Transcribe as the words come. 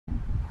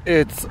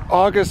It's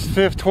August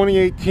 5th,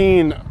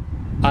 2018.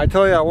 I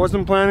tell you, I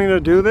wasn't planning to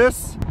do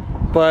this,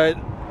 but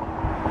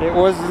it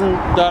wasn't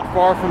that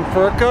far from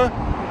Furka,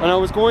 and I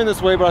was going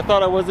this way, but I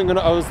thought I was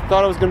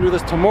gonna do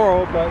this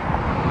tomorrow, but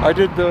I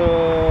did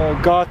the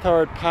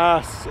Gotthard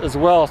pass as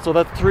well, so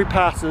that's 3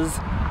 passes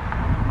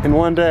in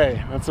one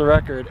day. That's a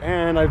record,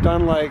 and I've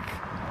done like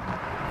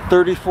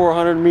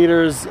 3,400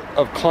 meters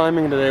of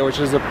climbing today, which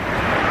is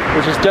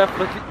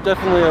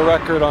definitely a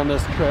record on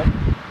this trip.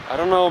 I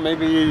don't know,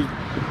 maybe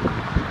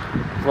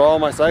for all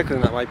my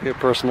cycling that might be a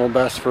personal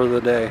best for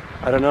the day.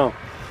 I don't know.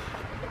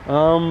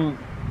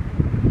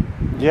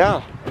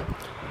 Yeah,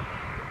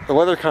 the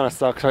weather kind of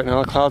sucks right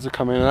now. The clouds are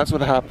coming, and that's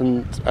what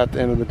happens at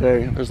the end of the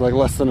day. There's like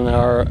less than an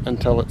hour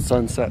until it's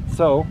sunset.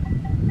 So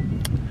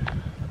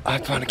I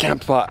found a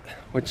camp spot,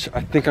 which I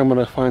think I'm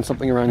gonna find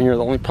something around here.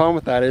 The only problem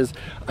with that is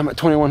I'm at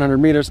 2,100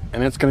 meters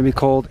and it's gonna be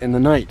cold in the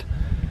night.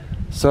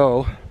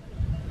 So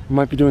I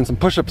might be doing some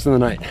push-ups in the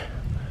night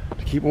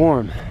to keep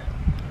warm.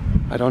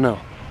 I don't know,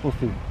 we'll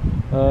see.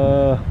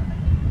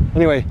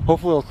 Anyway,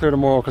 hopefully it'll clear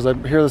tomorrow because I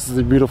hear this is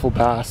a beautiful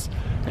pass,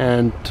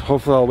 and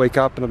hopefully I'll wake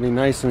up and it'll be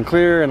nice and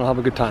clear and I'll have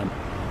a good time.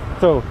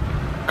 So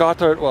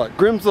Gotthard,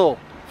 Grimsel,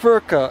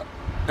 Furka,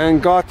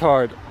 and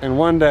Gotthard in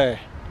one day.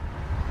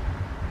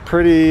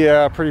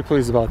 Pretty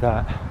pleased about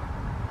that.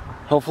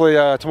 Hopefully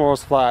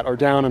tomorrow's flat, or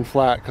down and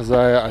flat, because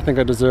I think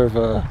I deserve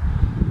that,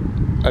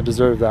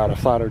 a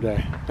flatter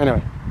day.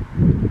 Anyway,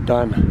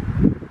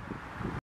 done.